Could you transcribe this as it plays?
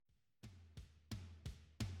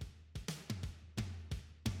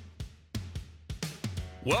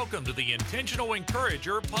Welcome to the Intentional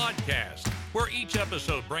Encourager podcast, where each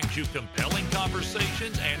episode brings you compelling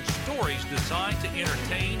conversations and stories designed to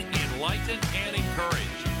entertain, enlighten, and encourage.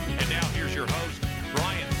 And now here's your host,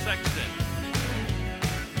 Brian Sexton.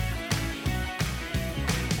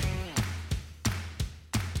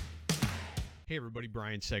 Hey everybody,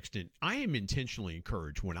 Brian Sexton. I am intentionally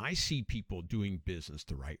encouraged when I see people doing business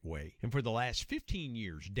the right way. And for the last 15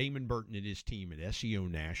 years, Damon Burton and his team at SEO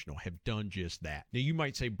National have done just that. Now you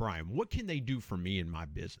might say, Brian, what can they do for me in my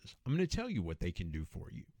business? I'm going to tell you what they can do for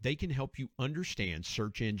you. They can help you understand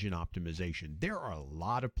search engine optimization. There are a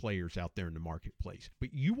lot of players out there in the marketplace,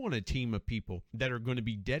 but you want a team of people that are going to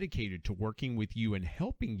be dedicated to working with you and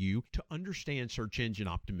helping you to understand search engine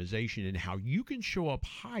optimization and how you can show up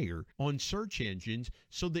higher on search engines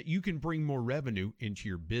so that you can bring more revenue into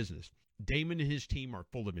your business. Damon and his team are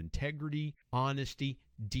full of integrity, honesty,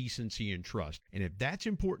 decency, and trust. And if that's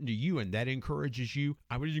important to you and that encourages you,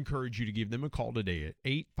 I would encourage you to give them a call today at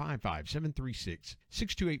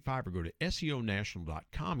 855-736-6285 or go to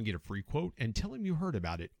SEOnational.com and get a free quote and tell them you heard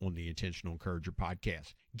about it on the Intentional Encourager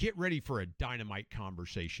podcast. Get ready for a dynamite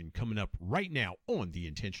conversation coming up right now on the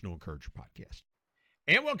Intentional Encourager podcast.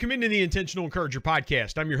 And welcome into the Intentional Encourager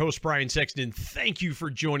podcast. I'm your host, Brian Sexton. Thank you for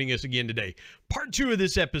joining us again today. Part 2 of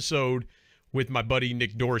this episode with my buddy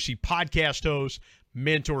Nick Dorsey, podcast host,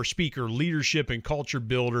 mentor, speaker, leadership and culture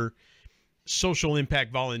builder, social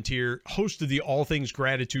impact volunteer, host of the All Things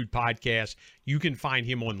Gratitude podcast. You can find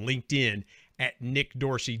him on LinkedIn at Nick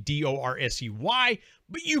Dorsey, Dorsey, but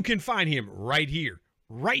you can find him right here,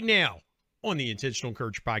 right now on the Intentional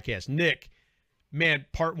Encourager podcast. Nick, man,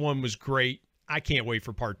 part 1 was great. I can't wait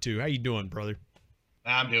for part 2. How you doing, brother?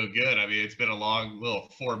 I'm doing good. I mean, it's been a long little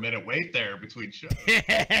 4-minute wait there between shows.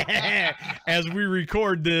 As we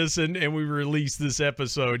record this and we release this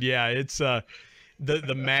episode, yeah, it's the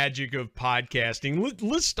magic of podcasting.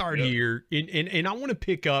 Let's start here, and I want to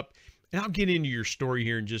pick up, and I'll get into your story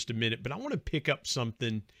here in just a minute, but I want to pick up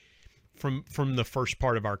something from the first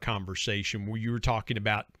part of our conversation where you were talking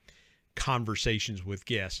about conversations with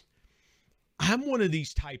guests. I'm one of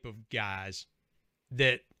these type of guys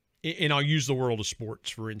that, and I'll use the world of sports,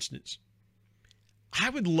 for instance. I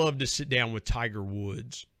would love to sit down with Tiger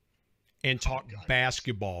Woods and talk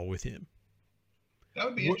basketball with him. That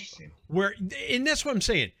would be interesting. And that's what I'm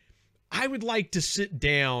saying. I would like to sit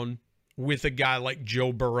down with a guy like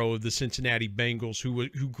Joe Burrow of the Cincinnati Bengals, who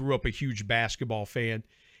grew up a huge basketball fan,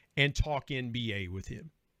 and talk NBA with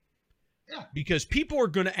him. Yeah. Because people are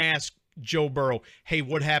going to ask Joe Burrow, hey,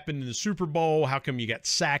 what happened in the Super Bowl? How come you got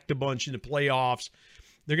sacked a bunch in the playoffs?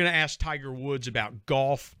 They're going to ask Tiger Woods about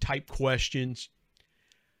golf type questions.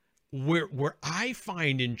 Where I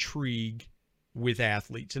find intrigue with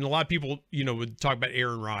athletes, and a lot of people, would talk about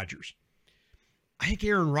Aaron Rodgers. I think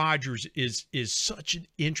Aaron Rodgers is such an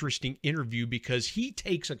interesting interview because he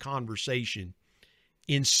takes a conversation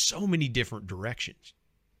in so many different directions.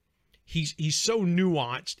 He's so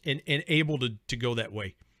nuanced and able to go that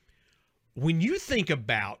way. When you think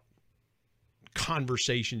about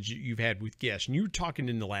conversations you've had with guests, and you were talking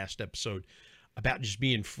in the last episode about just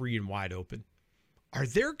being free and wide open, are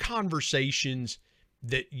there conversations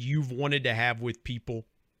that you've wanted to have with people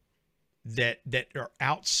that are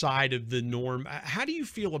outside of the norm? How do you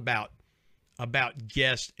feel about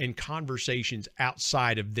guests and conversations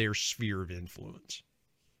outside of their sphere of influence?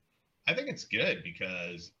 I think it's good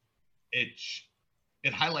because it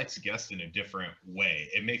highlights the guest in a different way.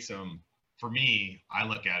 It makes them, for me, I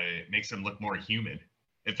look at it, it makes them look more human,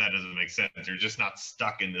 if that doesn't make sense. They're just not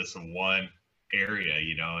stuck in this one area,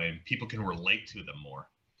 and people can relate to them more.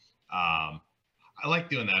 I like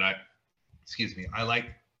doing that. I like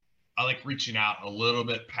reaching out a little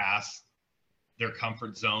bit past their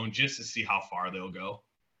comfort zone just to see how far they'll go.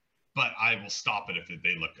 But I will stop it if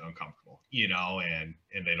they look uncomfortable, and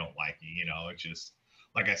they don't like me, It's just,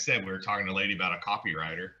 like I said, we were talking to a lady about a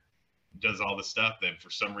copywriter, does all this stuff. Then for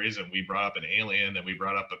some reason we brought up an alien, then we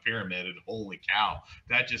brought up a pyramid, and holy cow,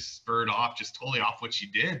 that just spurred off, just totally off what she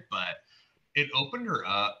did. But it opened her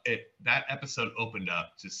up. That episode opened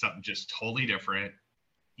up to something just totally different,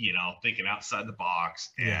 thinking outside the box,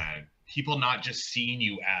 and people not just seeing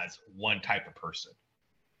you as one type of person.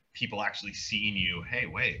 People actually seeing you, hey,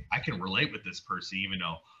 wait, I can relate with this person, even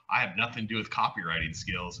though I have nothing to do with copywriting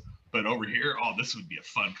skills. But over here, this would be a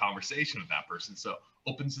fun conversation with that person. So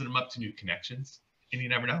opens them up to new connections, and you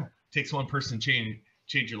never know. Takes one person change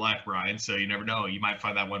your life, Brian. So you never know. You might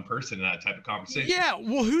find that one person in that type of conversation. Yeah.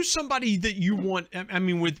 Well, who's somebody that you want? I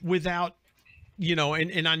mean, without,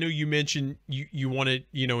 and I know you mentioned you wanted,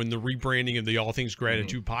 in the rebranding of the All Things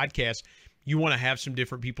Gratitude podcast, you want to have some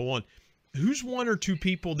different people on. Who's one or two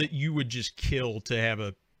people that you would just kill to have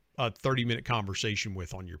a 30-minute conversation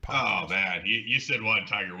with on your podcast? Oh man, you said one,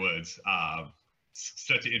 Tiger Woods.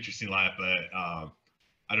 Such an interesting life, but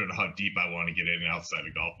I don't know how deep I want to get in outside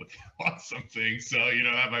of golf with him on some things. So,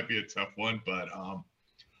 that might be a tough one, but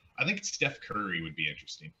I think Steph Curry would be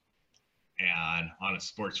interesting. And on a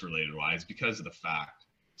sports related wise, because of the fact,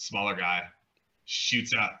 smaller guy,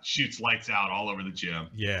 shoots lights out all over the gym.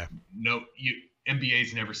 Yeah.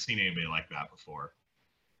 NBA's never seen anybody like that before.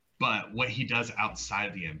 But what he does outside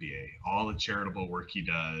of the NBA, all the charitable work he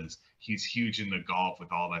does, he's huge into golf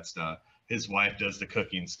with all that stuff. His wife does the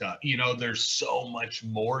cooking stuff. There's so much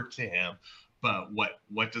more to him. But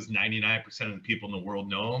what does 99% of the people in the world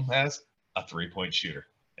know him as? A three-point shooter,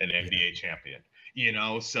 an NBA champion.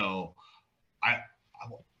 So I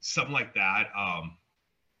something like that.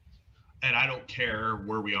 And I don't care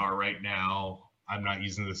where we are right now. I'm not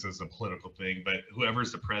using this as a political thing, but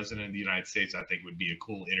whoever's the president of the United States, I think would be a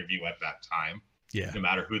cool interview at that time. Yeah. No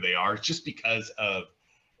matter who they are, just because of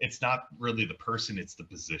it's not really the person, it's the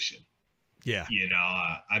position. Yeah.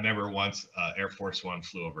 I remember once Air Force One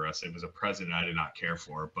flew over us. It was a president I did not care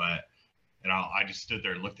for, I just stood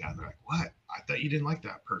there and looked at him. They're like, "What? I thought you didn't like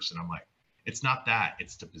that person." I'm like, "It's not that.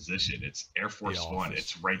 It's the position. It's Air Force One.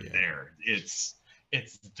 It's right there. It's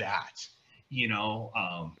that."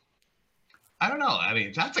 I don't know. I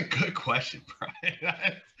mean, that's a good question,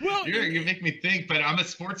 Brian. Well, you make me think, but I'm a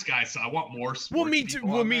sports guy, so I want more sports. Well, me too.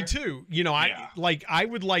 Well, me too. I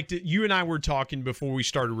would like to. You and I were talking before we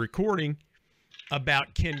started recording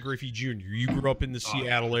about Ken Griffey Jr. You grew up in the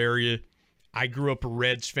Seattle area. I grew up a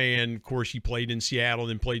Reds fan. Of course, he played in Seattle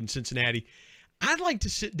and then played in Cincinnati. I'd like to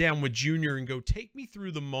sit down with Junior and go, take me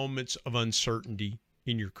through the moments of uncertainty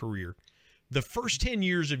in your career. The first 10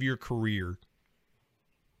 years of your career,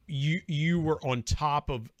 you were on top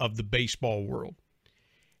of the baseball world.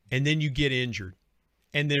 And then you get injured.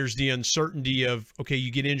 And there's the uncertainty of, okay,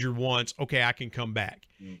 you get injured once. Okay, I can come back.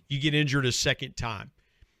 You get injured a second time.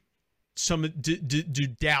 Do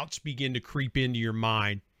doubts begin to creep into your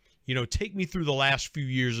mind? Take me through the last few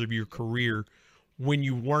years of your career when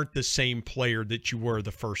you weren't the same player that you were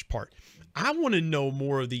the first part. I want to know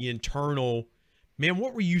more of the internal, man,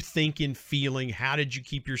 what were you thinking, feeling? How did you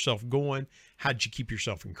keep yourself going? How did you keep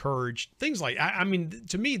yourself encouraged? Things like, I mean,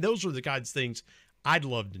 to me, those are the kinds of things I'd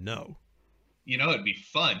love to know. It'd be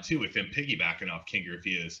fun too with him piggybacking off King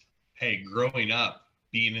Griffey is, hey, growing up,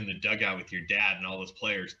 being in the dugout with your dad and all those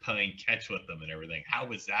players playing catch with them and everything. How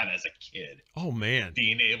was that as a kid? Oh, man.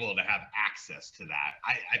 Being able to have access to that.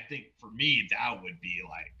 I think for me, that would be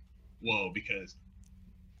like, whoa, because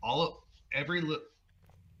not every little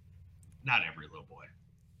boy,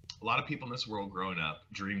 a lot of people in this world growing up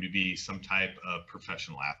dream to be some type of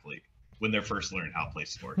professional athlete when they're first learning how to play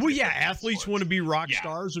sports. Well, yeah, athletes want to be rock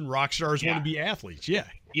stars and rock stars want to be athletes. Yeah.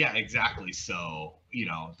 Yeah, exactly. So,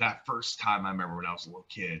 that first time I remember when I was a little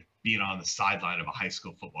kid being on the sideline of a high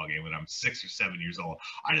school football game when I'm 6 or 7 years old,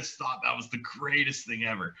 I just thought that was the greatest thing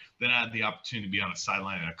ever. Then I had the opportunity to be on a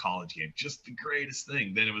sideline in a college game, just the greatest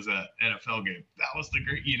thing. Then it was an NFL game. That was the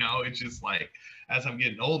great, it's just like, as I'm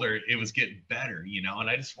getting older, it was getting better, and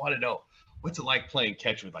I just want to know, what's it like playing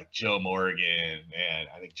catch with like Joe Morgan and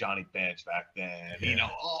I think Johnny Bench back then,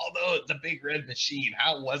 all the big red machine.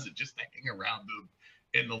 How was it just to hang around them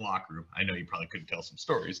in the locker room? I know you probably couldn't tell some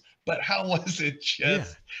stories, but how was it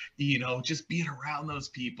just, just being around those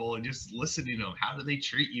people and just listening to them? How do they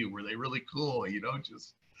treat you? Were they really cool?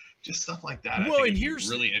 Just stuff like that. Well, I think and here's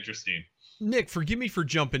really interesting. Nick, forgive me for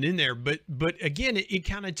jumping in there, but again, it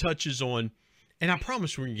kind of touches on, and I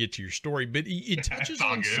promise we're going to get to your story, but it touches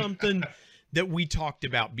on something that we talked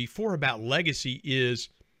about before about legacy is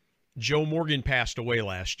Joe Morgan passed away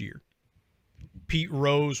last year. Pete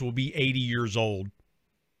Rose will be 80 years old,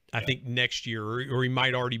 I think, next year, or he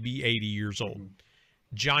might already be 80 years old.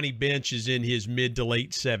 Johnny Bench is in his mid to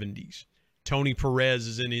late 70s. Tony Perez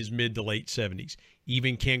is in his mid to late 70s.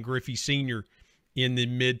 Even Ken Griffey Sr. in the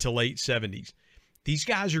mid to late 70s. These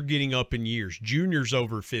guys are getting up in years. Junior's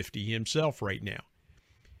over 50 himself right now.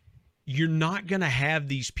 You're not going to have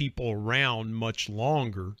these people around much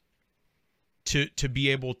longer to be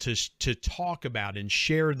able to talk about and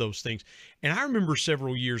share those things. And I remember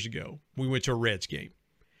several years ago, we went to a Reds game,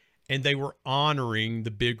 and they were honoring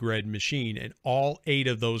the Big Red Machine, and all 8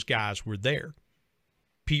 of those guys were there.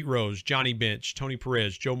 Pete Rose, Johnny Bench, Tony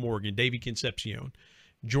Perez, Joe Morgan, Davey Concepcion,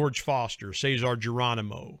 George Foster, Cesar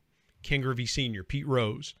Geronimo, Ken Griffey Sr., Pete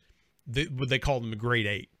Rose. They called them the Great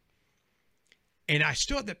 8. And I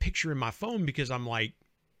still have that picture in my phone because I'm like,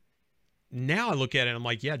 now I look at it and I'm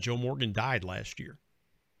like, yeah, Joe Morgan died last year.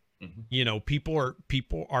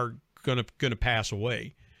 People are gonna pass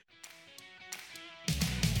away.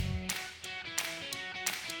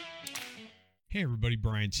 Hey everybody,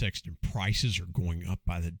 Brian Sexton. Prices are going up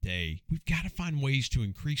by the day. We've got to find ways to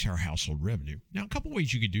increase our household revenue. Now, a couple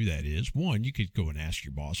ways you could do that is, one, you could go and ask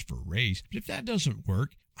your boss for a raise. But if that doesn't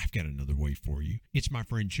work, I've got another way for you. It's my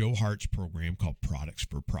friend Joe Hart's program called Products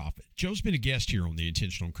for Profit. Joe's been a guest here on the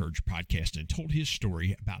Intentional Encourager podcast and told his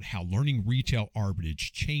story about how learning retail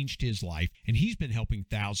arbitrage changed his life, and he's been helping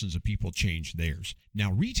thousands of people change theirs.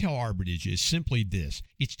 Now, retail arbitrage is simply this.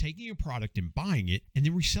 It's taking a product and buying it and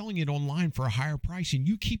then reselling it online for a higher price, and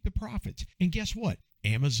you keep the profits. And guess what?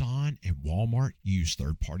 Amazon and Walmart use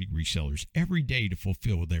third-party resellers every day to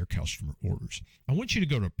fulfill their customer orders. I want you to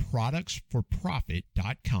go to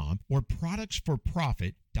productsforprofit.com or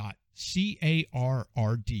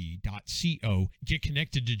productsforprofit.carrd.co. Get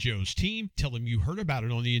connected to Joe's team. Tell him you heard about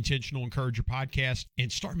it on the Intentional Encourager podcast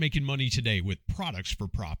and start making money today with Products for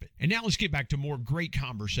Profit. And now let's get back to more great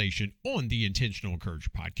conversation on the Intentional Encourager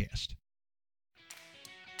podcast.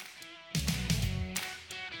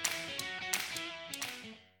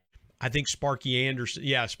 I think Sparky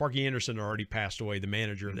Anderson already passed away, the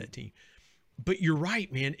manager of that team. But you're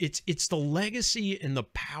right, man. It's the legacy and the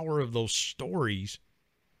power of those stories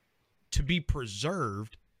to be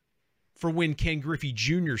preserved for when Ken Griffey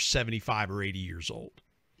Jr. is 75 or 80 years old.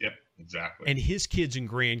 Yep, exactly. And his kids and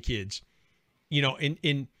grandkids,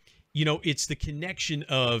 it's the connection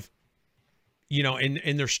of,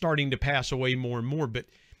 and they're starting to pass away more and more, but,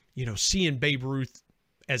 seeing Babe Ruth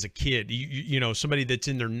as a kid, somebody that's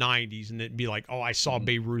in their 90s and it'd be like, oh, I saw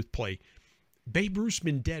Babe Ruth play. Babe Ruth's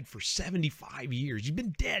been dead for 75 years. He's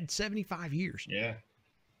been dead 75 years. Yeah.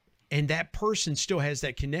 And that person still has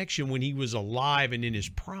that connection when he was alive and in his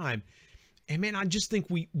prime. And man, I just think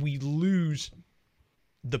we lose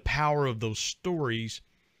the power of those stories.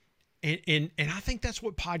 And I think that's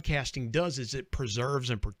what podcasting does, is it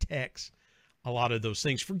preserves and protects a lot of those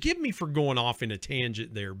things. Forgive me for going off in a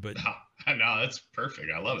tangent there, but no, that's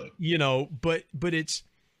perfect. I love it. But it's,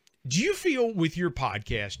 do you feel with your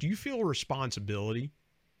podcast, do you feel a responsibility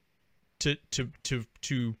to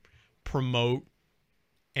promote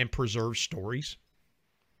and preserve stories?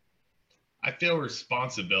 I feel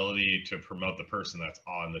responsibility to promote the person that's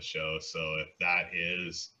on the show. So if that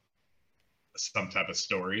is some type of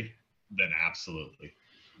story, then absolutely.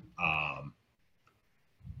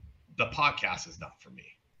 The podcast is not for me.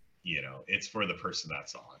 It's for the person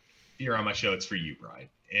that's on. If you're on my show, it's for you, Brian.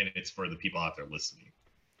 And it's for the people out there listening.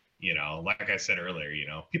 Like I said earlier,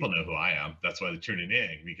 people know who I am. That's why they're tuning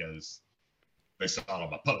in, because they saw it on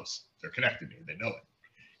my posts. They're connected to me. They know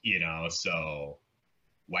it. So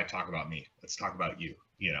why talk about me? Let's talk about you.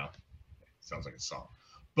 Sounds like a song.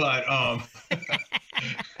 But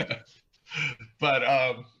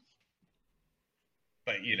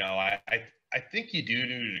I think you do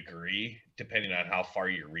to a degree, depending on how far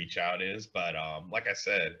your reach out is. But like I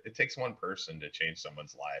said, it takes one person to change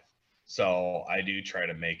someone's life. So I do try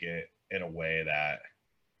to make it in a way that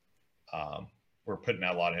we're putting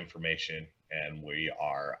out a lot of information and we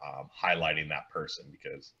are highlighting that person,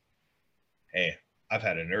 because, hey, I've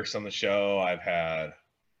had a nurse on the show. I've had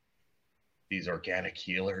these organic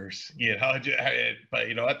healers, but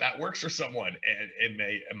you know what? That works for someone, and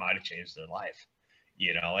it might have changed their life.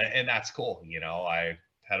 And that's cool. I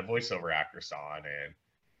had a voiceover actress on, and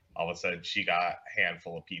all of a sudden she got a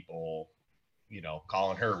handful of people,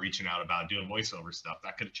 calling her, reaching out about doing voiceover stuff.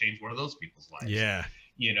 That could have changed one of those people's lives. Yeah.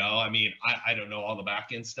 I don't know all the back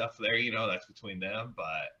end stuff there, that's between them, but,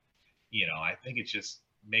 I think it's just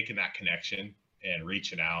making that connection and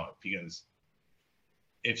reaching out, because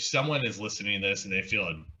if someone is listening to this and they feel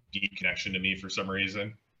a deep connection to me for some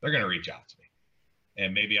reason, they're going to reach out to me.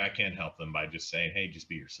 And maybe I can help them by just saying, hey, just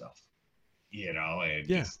be yourself, and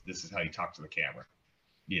this is how you talk to the camera.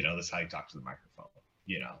 This is how you talk to the microphone,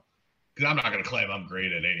 because I'm not going to claim I'm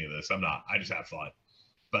great at any of this. I'm not. I just have fun.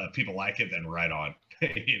 But if people like it, then right on,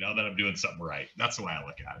 then I'm doing something right. That's the way I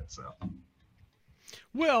look at it. So.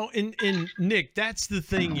 Well, and Nick, that's the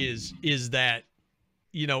thing is that,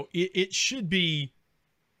 it should be,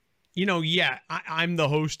 I'm the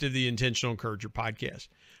host of the Intentional Encourager podcast.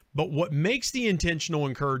 But what makes the Intentional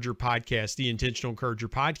Encourager podcast,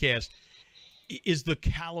 is the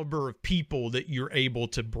caliber of people that you're able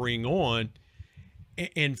to bring on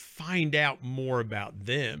and find out more about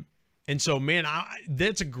them. And so, man,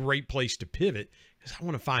 that's a great place to pivot, because I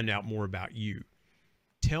want to find out more about you.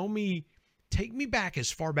 Take me back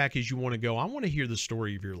as far back as you want to go. I want to hear the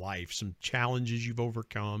story of your life, some challenges you've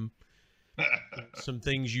overcome, some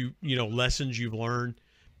things lessons you've learned.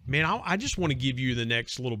 Man, I just want to give you the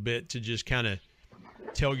next little bit to just kind of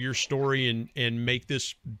tell your story and make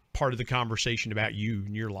this part of the conversation about you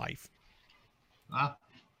and your life.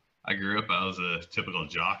 I grew up, I was a typical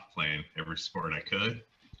jock playing every sport I could.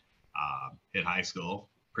 Hit high school,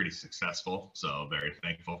 pretty successful, so very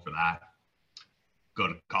thankful for that. Go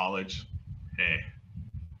to college. Hey,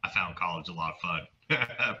 I found college a lot of fun.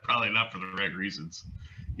 Probably not for the right reasons.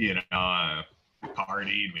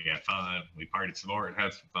 Partied, we had fun. We partied some more and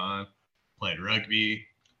had some fun. Played rugby.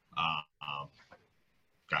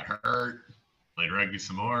 Got hurt. Played rugby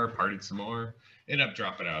some more. Partied some more. Ended up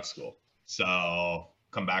dropping out of school. So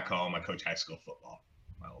come back home. I coach high school football,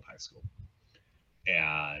 my old high school,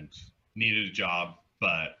 and needed a job.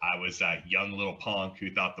 But I was that young little punk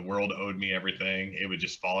who thought the world owed me everything. It would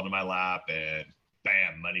just fall into my lap, and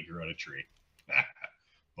bam, money grew on a tree.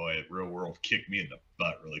 Boy, the real world kicked me in the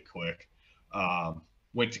butt really quick.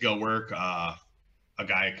 Went to go work. A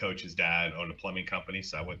guy I coach's dad owned a plumbing company,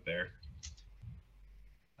 so I went there.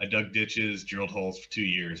 I dug ditches, drilled holes for 2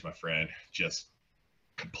 years, my friend. Just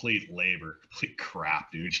complete labor, complete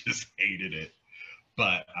crap, dude. Just hated it.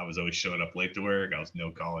 But I was always showing up late to work. I was no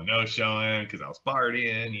calling, no showing because I was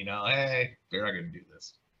partying, hey, we're not going to do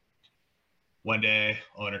this. One day,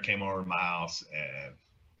 owner came over to my house and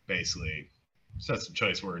basically said some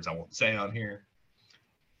choice words I won't say on here.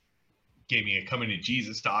 Gave me a coming to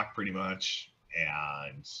Jesus talk pretty much,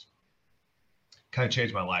 and kind of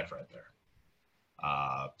changed my life right there.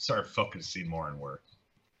 Started focusing more on work.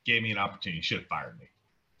 Gave me an opportunity. Should have fired me.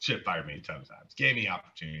 Should have fired me a ton of times. Gave me the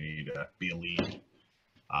opportunity to be a lead,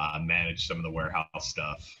 manage some of the warehouse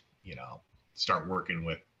stuff, start working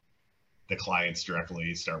with the clients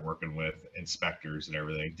directly, start working with inspectors and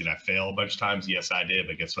everything. Did I fail a bunch of times? Yes, I did.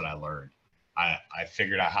 But guess what I learned? I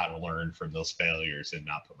figured out how to learn from those failures and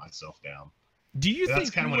not put myself down. Do you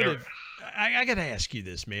think you would have, I got to ask you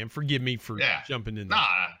this, man. Forgive me for jumping in there.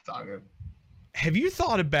 Nah, it's all good. Have you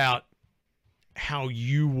thought about how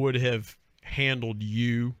you would have handled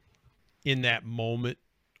you in that moment,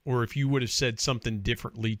 or if you would have said something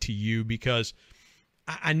differently to you? Because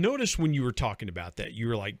I noticed when you were talking about that, you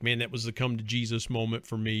were like, man, that was the come to Jesus moment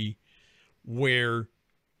for me, where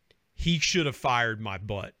he should have fired my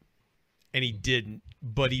butt and he didn't,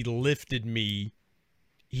 but he lifted me.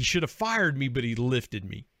 He should have fired me, but he lifted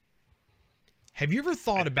me. Have you ever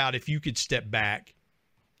thought about if you could step back,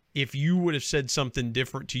 if you would have said something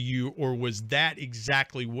different to you, or was that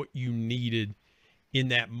exactly what you needed in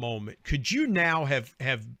that moment? Could you now have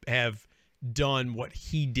done what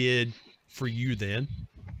he did for you then?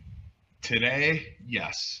 Today,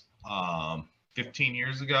 yes. 15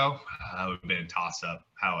 years ago, I would have been tossed up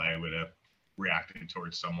how I would have reacted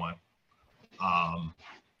towards someone.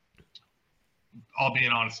 All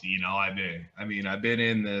being honest, I've been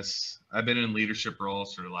in leadership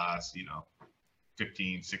roles for the last,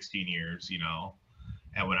 15, 16 years,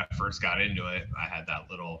 and when I first got into it, I had that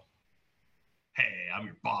little, hey, I'm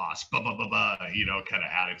your boss, blah, blah, blah, blah, kind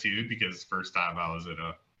of attitude, because first time I was in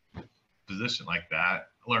a position like that,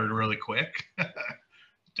 I learned really quick. It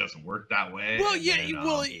doesn't work that way. Well, yeah.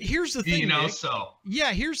 Here's the thing, Nick.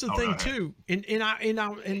 Here's the thing too.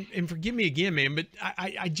 And forgive me again, man, but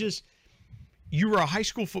I just, you were a high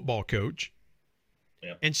school football coach.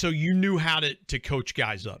 Yep. And so you knew how to coach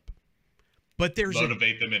guys up. But there's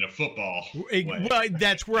motivate them in a football way. Well,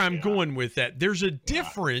 that's where I'm going with that. There's a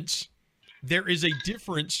difference. There is a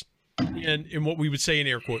difference in what we would say in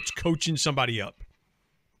air quotes, coaching somebody up.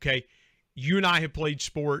 Okay. You and I have played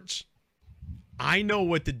sports. I know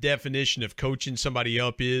what the definition of coaching somebody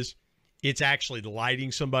up is. It's actually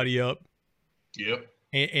lighting somebody up. Yep.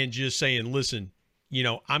 And just saying, listen,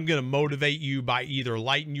 I'm going to motivate you by either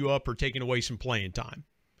lighting you up or taking away some playing time.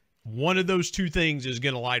 One of those two things is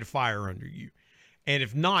going to light a fire under you. And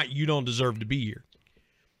if not, you don't deserve to be here.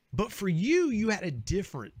 But for you, you had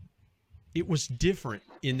it was different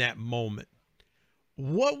in that moment.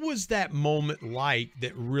 What was that moment like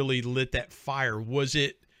that really lit that fire? Was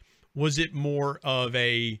it more of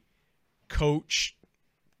a coach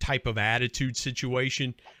type of attitude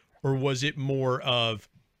situation, or was it more of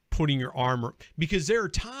putting your arm? Because there are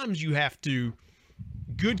times you have to,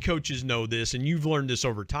 good coaches know this, and you've learned this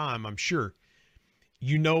over time, I'm sure.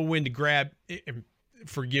 You know when to grab,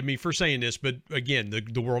 forgive me for saying this, but again,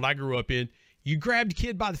 the world I grew up in, you grabbed a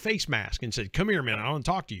kid by the face mask and said, come here, man, I want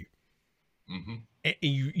to talk to you. Mm-hmm. And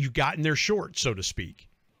you got in their shorts, so to speak.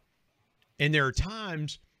 And there are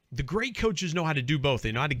times the great coaches know how to do both.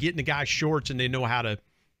 They know how to get in the guy's shorts, and they know how to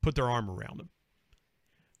put their arm around him.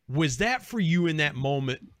 Was that for you in that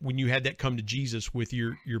moment when you had that come to Jesus with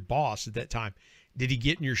your boss at that time? Did he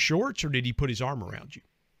get in your shorts, or did he put his arm around you?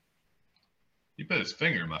 He put his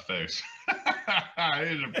finger in my face.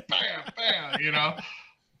 Bam, bam,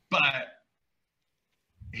 But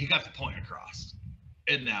he got the point across.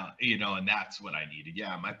 And now, and that's what I needed.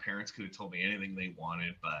 Yeah, my parents could have told me anything they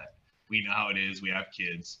wanted, but we know how it is. We have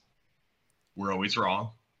kids. We're always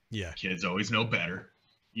wrong. Yeah. Kids always know better.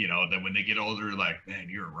 Then when they get older, like, man,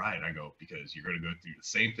 you're right. I go, because you're going to go through the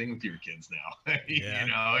same thing with your kids now.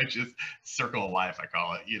 Yeah. It's just circle of life, I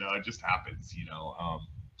call it. It just happens,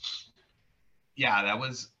 Yeah, it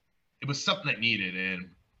was something that needed. And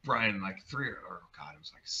Brian, like it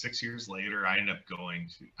was like 6 years later, I ended up going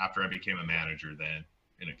to, after I became a manager then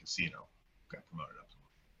in a casino, got promoted up.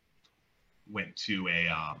 Went to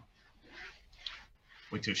a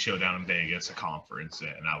show down in Vegas, a conference,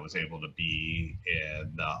 and I was able to be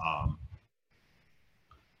in the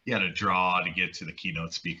you had a draw to get to the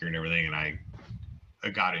keynote speaker and everything, and I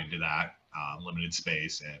got into that limited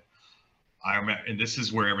space, and I remember, and this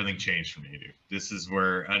is where everything changed for me, dude. This is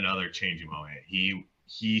where another changing moment.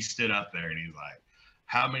 He stood up there and he's like,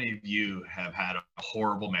 "How many of you have had a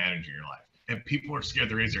horrible manager in your life?" And people were scared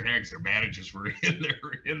to raise their hands. Their managers were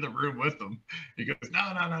in the room with them. He goes,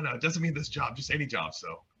 no. It doesn't mean this job, just any job.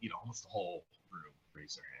 So, almost the whole room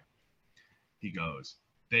raised their hand. He goes,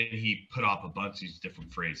 then he put off a bunch of these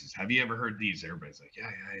different phrases. Have you ever heard these? Everybody's like, yeah.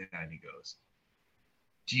 And he goes,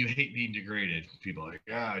 do you hate being degraded? People are like,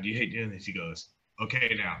 yeah. Do you hate doing this? He goes,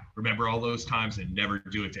 okay, now remember all those times and never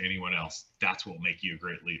do it to anyone else. That's what will make you a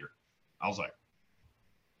great leader. I was like,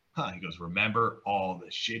 huh. He goes, remember all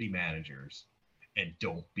the shitty managers and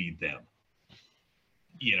don't be them.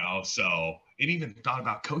 So it even thought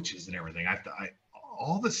about coaches and everything.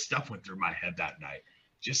 All this stuff went through my head that night,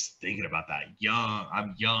 just thinking about that.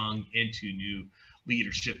 I'm young, into new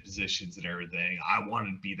leadership positions and everything. I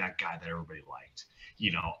wanted to be that guy that everybody liked.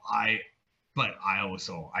 But I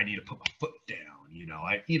also, I need to put my foot down,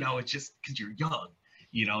 it's just because you're young,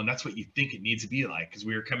 and that's what you think it needs to be like. Because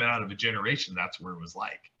we were coming out of a generation, that's where it was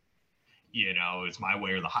like. It's my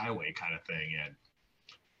way or the highway kind of thing, and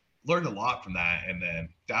learned a lot from that. And then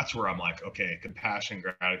that's where I'm like, okay, compassion,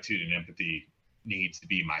 gratitude, and empathy needs to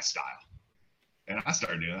be my style. And I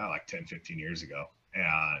started doing that like 10, 15 years ago,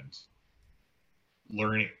 and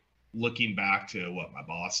looking back to what my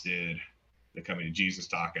boss did, the coming to Jesus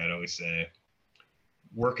talk, I'd always say,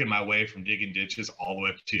 working my way from digging ditches all the way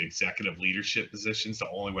up to executive leadership positions. The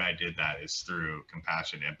only way I did that is through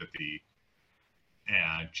compassion, empathy,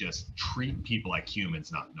 and just treat people like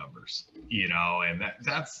humans, not numbers, and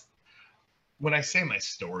that's when I say my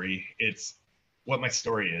story, it's what my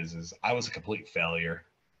story is I was a complete failure.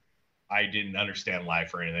 I didn't understand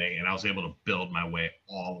life or anything, and I was able to build my way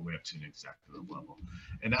all the way up to an executive level.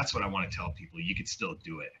 And that's what I want to tell people. You can still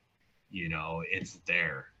do it. It's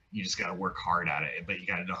there. You just got to work hard at it, but you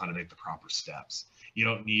got to know how to make the proper steps. You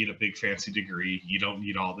don't need a big fancy degree. You don't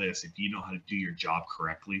need all this. If you know how to do your job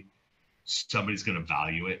correctly, somebody's going to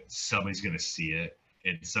value it, somebody's going to see it,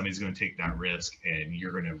 and somebody's going to take that risk, and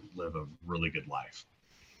you're going to live a really good life.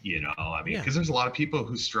 Because there's a lot of people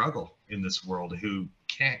who struggle in this world who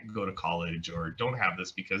can't go to college or don't have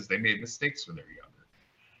this because they made mistakes when they're younger,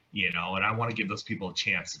 and I want to give those people a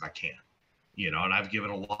chance if I can, and I've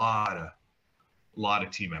given a lot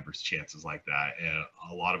of team members chances like that, and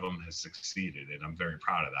a lot of them have succeeded, and I'm very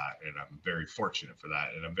proud of that, and I'm very fortunate for that,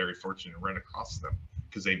 and I'm very fortunate to run across them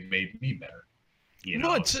because they made me better.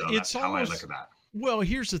 So that's how I look at that. Well,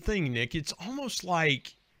 here's the thing, Nick. It's almost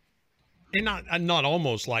like, and not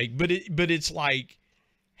almost like, but it's like,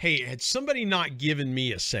 hey, had somebody not given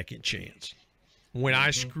me a second chance when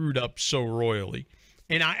I screwed up so royally,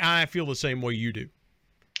 and I feel the same way you do.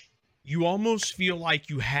 You almost feel like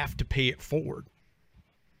you have to pay it forward,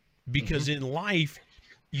 because in life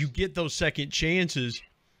you get those second chances,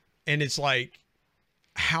 and it's like,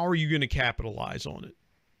 how are you going to capitalize on it?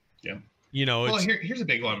 Yeah. Well, here's a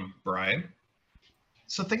big one, Brian.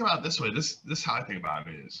 So think about it this way. This is how I think about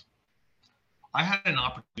it is, I had an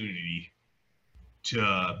opportunity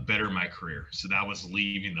to better my career. So that was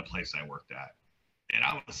leaving the place I worked at. And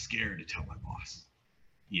I was scared to tell my boss,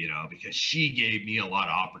 because she gave me a lot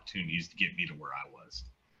of opportunities to get me to where I was.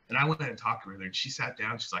 And I went and talked to her, and she sat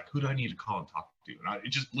down. She's like, who do I need to call and talk to? And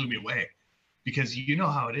it just blew me away, because you know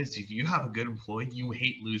how it is. If you have a good employee, you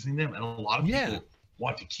hate losing them. And a lot of people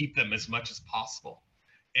want to keep them as much as possible.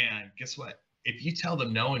 And guess what? If you tell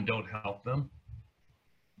them no and don't help them,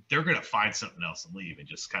 they're going to find something else and leave and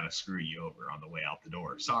just kind of screw you over on the way out the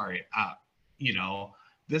door. Sorry.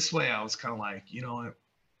 This way I was kind of like,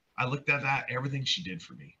 I looked at that, everything she did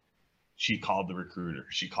for me. She called the recruiter.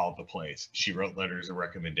 She called the place. She wrote letters of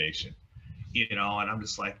recommendation, and I'm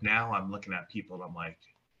just like, now I'm looking at people and I'm like,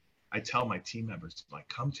 I tell my team members, like,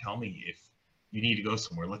 come tell me if you need to go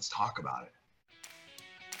somewhere. Let's talk about it.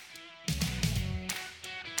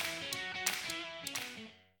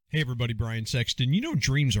 Hey everybody, Brian Sexton. You know,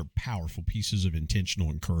 dreams are powerful pieces of intentional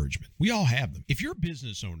encouragement. We all have them. If you're a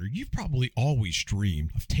business owner, you've probably always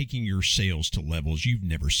dreamed of taking your sales to levels you've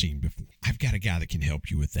never seen before. I've got a guy that can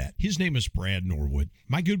help you with that. His name is Brad Norwood.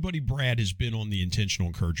 My good buddy Brad has been on the Intentional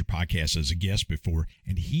Encourager podcast as a guest before,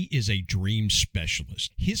 and he is a dream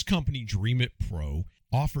specialist. His company, Dream It Pro,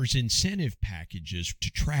 offers incentive packages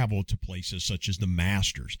to travel to places such as the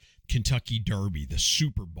Masters, Kentucky Derby, the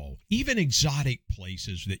Super Bowl, even exotic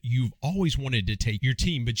places that you've always wanted to take your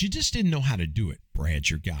team, but you just didn't know how to do it. Brad's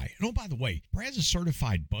your guy. And oh, by the way, Brad's a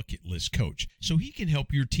certified bucket list coach, so he can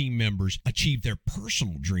help your team members achieve their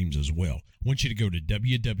personal dreams as well. I want you to go to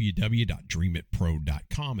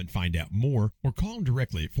www.dreamitpro.com and find out more, or call him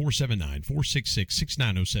directly at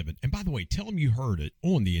 479-466-6907. And by the way, tell him you heard it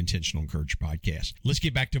on the Intentional Encourager podcast. Let's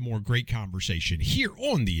get back to more great conversation here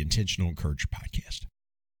on the Intentional Encourager podcast.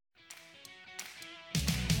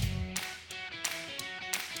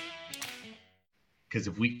 Because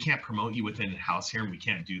if we can't promote you within the house here and we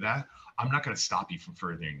can't do that, I'm not going to stop you from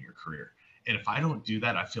furthering your career. And if I don't do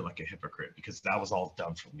that, I feel like a hypocrite because that was all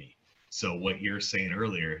done for me. So what you're saying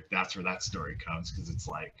earlier, that's where that story comes, because it's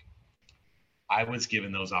like I was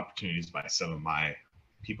given those opportunities by some of my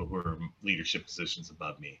people who are in leadership positions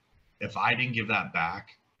above me. If I didn't give that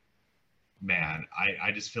back, man,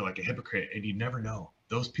 I just feel like a hypocrite. And you never know.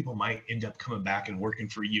 Those people might end up coming back and working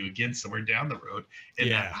for you again somewhere down the road in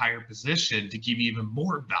that higher position to give you even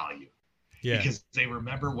more value because they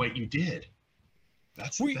remember what you did.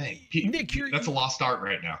 That's the thing. Nick, that's a lost art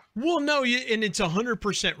right now. Well, no, and it's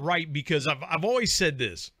 100% right, because I've always said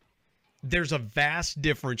this. There's a vast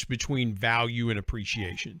difference between value and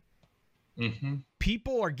appreciation. Mm-hmm.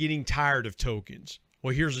 People are getting tired of tokens.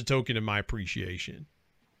 Well, here's a token of my appreciation.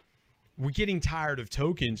 We're getting tired of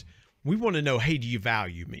tokens. We want to know, hey, do you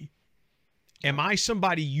value me? Am I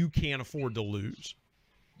somebody you can't afford to lose?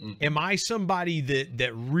 Mm-hmm. Am I somebody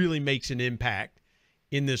that really makes an impact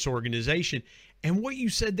in this organization? And what you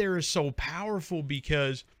said there is so powerful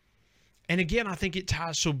because, and again, I think it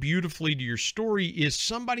ties so beautifully to your story, is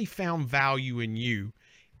somebody found value in you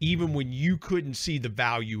even when you couldn't see the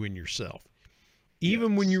value in yourself.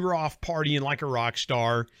 Even when you were off partying like a rock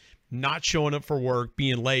star, not showing up for work,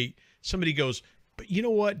 being late, somebody goes, but you know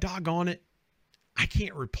what, doggone it, I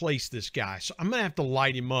can't replace this guy. So I'm going to have to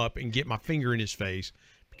light him up and get my finger in his face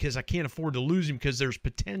because I can't afford to lose him, because there's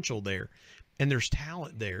potential there and there's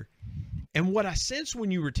talent there. And what I sensed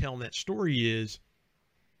when you were telling that story is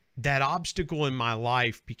that obstacle in my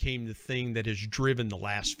life became the thing that has driven the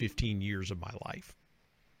last 15 years of my life.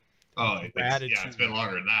 Oh, it's been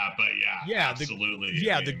longer than that, but absolutely.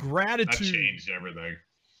 The gratitude. That changed everything.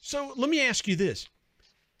 So let me ask you this.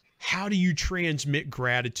 How do you transmit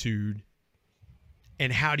gratitude,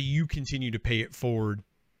 and how do you continue to pay it forward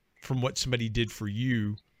from what somebody did for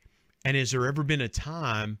you? And has there ever been a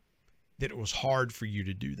time that it was hard for you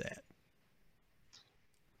to do that?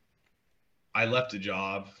 I left a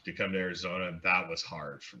job to come to Arizona. That was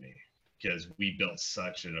hard for me because we built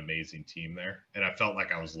such an amazing team there. And I felt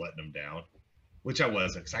like I was letting them down, which I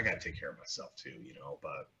wasn't, because I got to take care of myself too,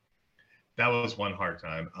 but that was one hard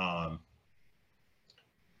time.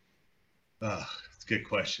 It's a good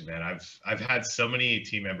question, man. I've had so many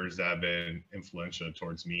team members that have been influential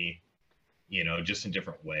towards me, just in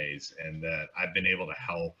different ways, and that I've been able to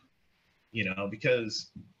help, because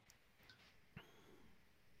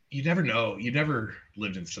you never know. You never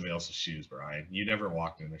lived in somebody else's shoes, Brian. You never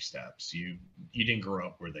walked in their steps. You didn't grow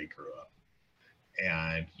up where they grew up,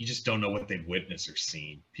 and you just don't know what they've witnessed or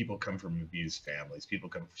seen. People come from abused families. People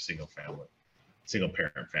come from single parent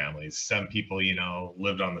families. Some people,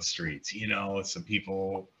 lived on the streets, some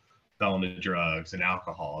people fell into drugs and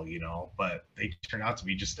alcohol, but they turn out to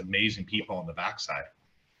be just amazing people on the backside,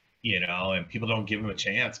 and people don't give them a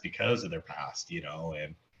chance because of their past,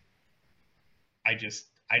 and I just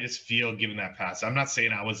feel, given that past, I'm not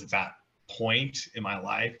saying I was at that point in my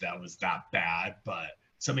life that was that bad, but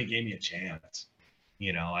somebody gave me a chance.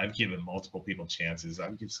 I've given multiple people chances.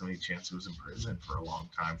 I've given somebody a chance who was in prison for a long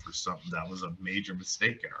time for something that was a major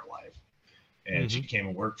mistake in her life. And she came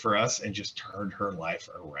and worked for us and just turned her life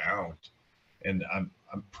around. And I'm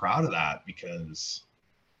proud of that because,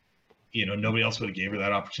 nobody else would have gave her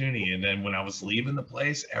that opportunity. And then when I was leaving the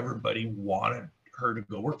place, everybody wanted her to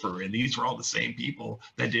go work for her. And these were all the same people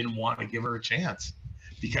that didn't want to give her a chance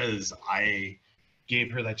because I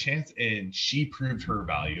gave her that chance and she proved her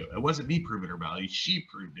value. It wasn't me proving her value. She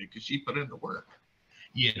proved it because she put in the work.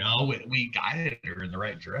 We guided her in the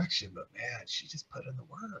right direction, but man, she just put in the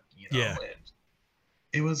work, and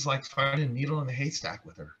it was like finding a needle in a haystack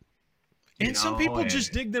with her. And some people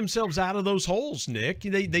just dig themselves out of those holes, Nick.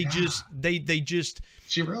 They just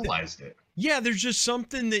she realized it. Yeah, there's just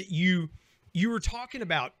something that you were talking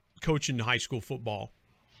about coaching high school football.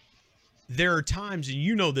 There are times, and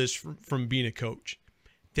you know this from being a coach,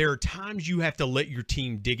 there are times you have to let your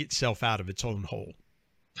team dig itself out of its own hole.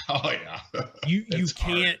 Oh yeah.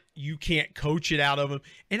 You can't coach it out of them.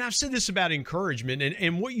 And I've said this about encouragement,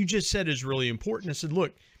 and what you just said is really important. I said,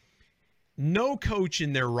 look, no coach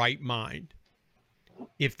in their right mind,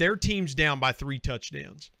 if their team's down by 3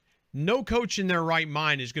 touchdowns, no coach in their right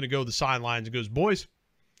mind is going to go to the sidelines and goes, boys,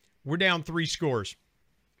 we're down 3 scores.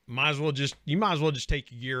 You might as well just take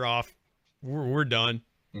your gear off. We're done.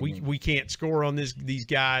 Mm-hmm. We can't score on these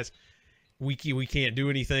guys. We can't do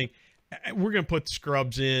anything. We're going to put the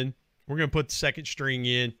scrubs in. We're going to put the second string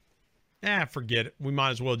in. Forget it. We might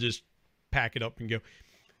as well just pack it up and go.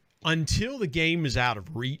 Until the game is out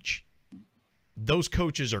of reach, those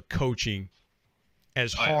coaches are coaching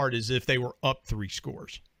as hard as if they were up 3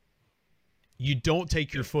 scores. You don't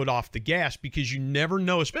take your foot off the gas because you never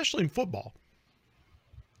know, especially in football.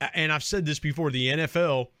 And I've said this before, the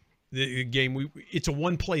NFL, the game, it's a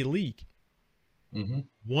one-play league. Mm-hmm.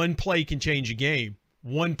 One play can change a game.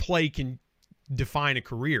 One play can define a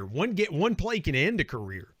career. One play can end a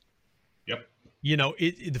career. Yep.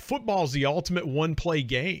 The football is the ultimate one-play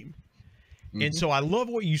game. Mm-hmm. And so I love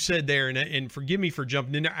what you said there, and forgive me for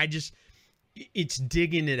jumping in there. It's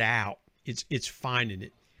digging it out. It's finding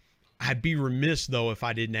it. I'd be remiss, though, if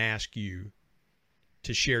I didn't ask you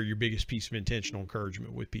to share your biggest piece of intentional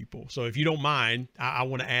encouragement with people. So if you don't mind, I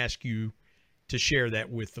want to ask you to share that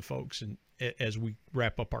with the folks and as we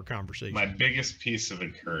wrap up our conversation. My biggest piece of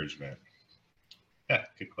encouragement. Yeah,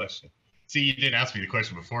 good question. See, you didn't ask me the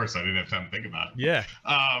question before, so I didn't have time to think about it.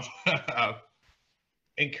 Yeah.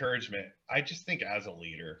 Encouragement. I just think as a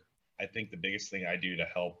leader, I think the biggest thing I do to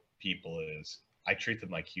help people is I treat them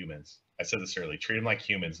like humans. I said this earlier, treat them like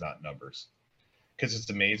humans, not numbers. Because it's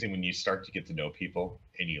amazing when you start to get to know people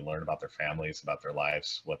and you learn about their families, about their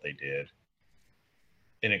lives, what they did.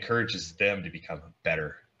 It encourages them to become a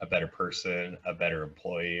better person, a better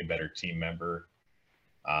employee, a better team member.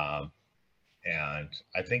 And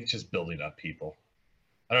I think just building up people.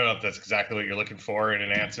 I don't know if that's exactly what you're looking for in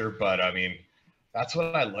an answer, but I mean, that's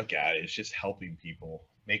what I look at is just helping people,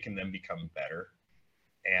 making them become better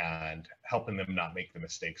and helping them not make the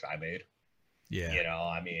mistakes I made. Yeah.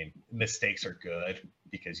 I mean, mistakes are good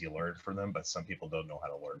because you learn from them, but some people don't know how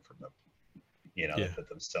to learn from them. They put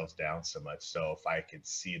themselves down so much. So if I could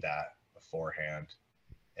see that beforehand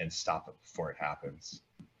and stop it before it happens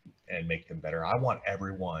and make them better, I want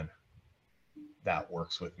everyone that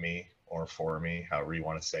works with me or for me, however you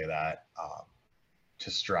want to say that, to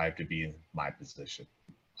strive to be in my position.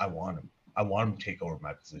 I want them to take over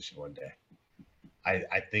my position one day.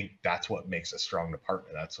 I think that's what makes a strong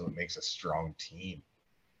department. That's what makes a strong team.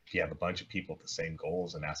 If you have a bunch of people with the same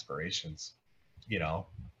goals and aspirations,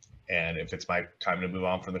 and if it's my time to move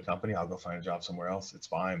on from the company, I'll go find a job somewhere else. It's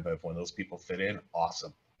fine. But if one of those people fit in,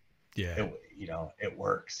 awesome. Yeah. It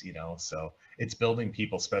works, so it's building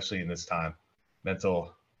people, especially in this time.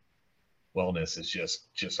 Mental wellness is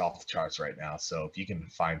just off the charts right now. So if you can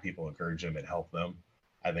find people, encourage them and help them,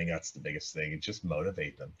 I think that's the biggest thing. And just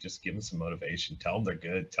motivate them. Just give them some motivation. Tell them they're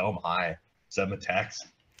good. Tell them hi. Send them a text.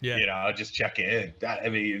 Yeah. Just check in.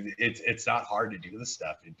 It's not hard to do this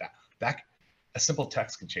stuff. That a simple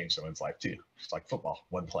text can change someone's life too. Just like football,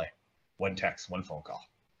 one play, one text, one phone call.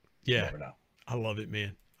 Yeah. You never know. I love it,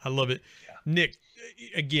 man. I love it. Yeah. Nick,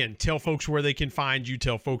 again, tell folks where they can find you.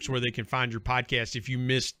 Tell folks where they can find your podcast. If you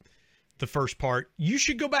missed the first part, you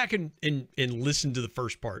should go back and listen to the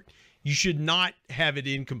first part. You should not have it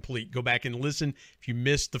incomplete. Go back and listen. If you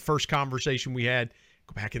missed the first conversation we had,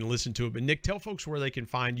 go back and listen to it. But Nick, tell folks where they can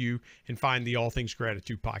find you and find the All Things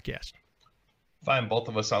Gratitude podcast. Find both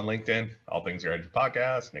of us on LinkedIn, All Things Gratitude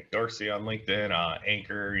podcast, Nick Dorsey on LinkedIn,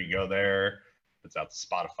 Anchor, you go there. It's out to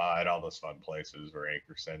Spotify, all those fun places where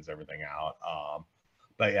Anchor sends everything out.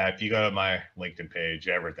 But yeah, if you go to my LinkedIn page,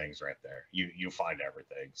 everything's right there. You find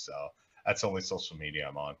everything. So that's the only social media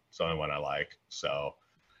I'm on. It's the only one I like. So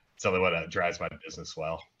it's the only one that drives my business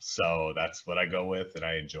well. So that's what I go with, and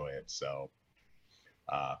I enjoy it. So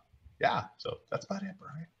yeah, so that's about it,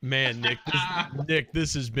 Brian. Man, Nick,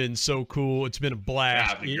 this has been so cool. It's been a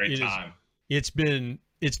blast. Yeah, it's a great time.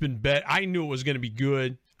 It's been bet. I knew it was going to be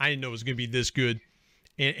good. I didn't know it was going to be this good.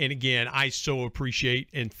 And again, I so appreciate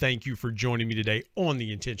and thank you for joining me today on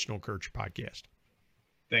the Intentional Encourager podcast.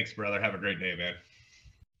 Thanks, brother. Have a great day, man.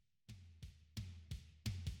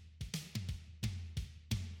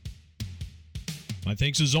 My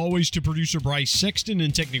thanks as always to producer Bryce Sexton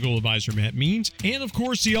and technical advisor Matt Means. And of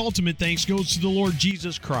course, the ultimate thanks goes to the Lord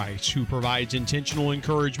Jesus Christ, who provides intentional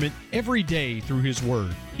encouragement every day through his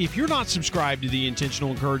word. If you're not subscribed to the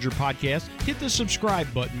Intentional Encourager podcast, hit the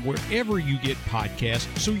subscribe button wherever you get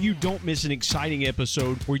podcasts so you don't miss an exciting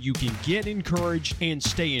episode where you can get encouraged and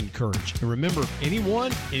stay encouraged. And remember,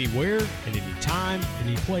 anyone, anywhere, at any time,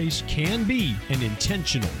 any place can be an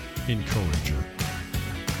intentional encourager.